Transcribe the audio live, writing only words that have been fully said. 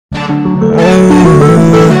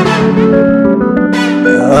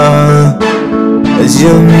It's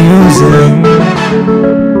your music.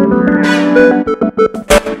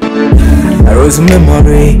 I was a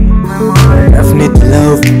memory.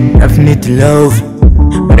 Definitely love.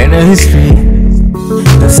 But in a history,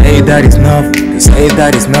 to say that it's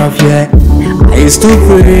enough, yeah. I used to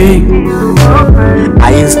pray,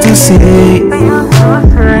 I used to say,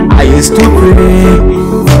 I used to pray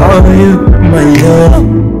for you, my love.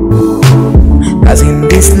 Cause in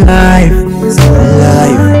this life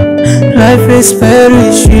is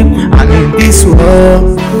perishing, and in this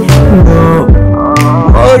world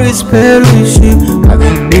is perishing. Cause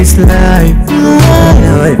in this life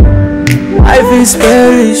is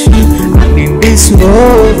perishing, and in this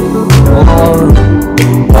world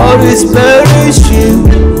is perishing.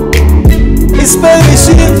 It's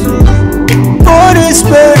perishing, all is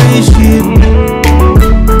perishing.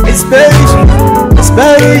 It's perishing, it's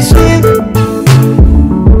perishing.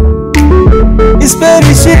 It's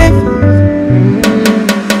perishing.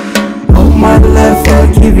 All my life I'll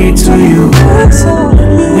give it to you.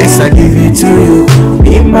 Yes, I give it to you.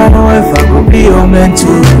 Be my wife, I will be your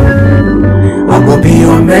mentor. I will be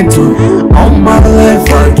your mentor. All my life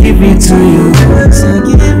I'll give it to you.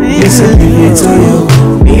 Yes, I give it to you.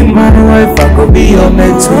 Be my wife, I will be your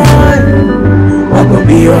mentor. I will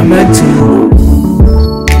be your mentor.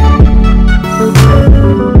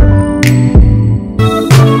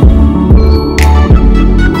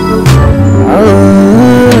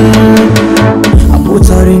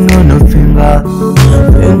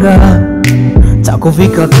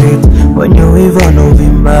 Takufika great when you even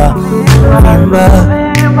November.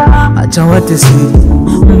 I don't want to see,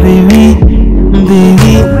 baby,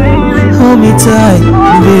 hold me tight,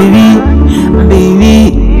 baby,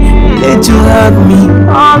 let you hug me.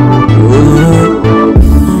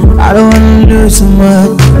 I don't wanna lose so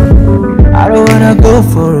much, I don't wanna go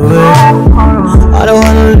for a while. I don't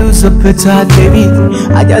wanna lose appetite, baby.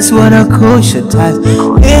 I just wanna coach your ties.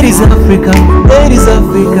 It is Africa,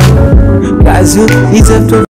 Cause you deserve to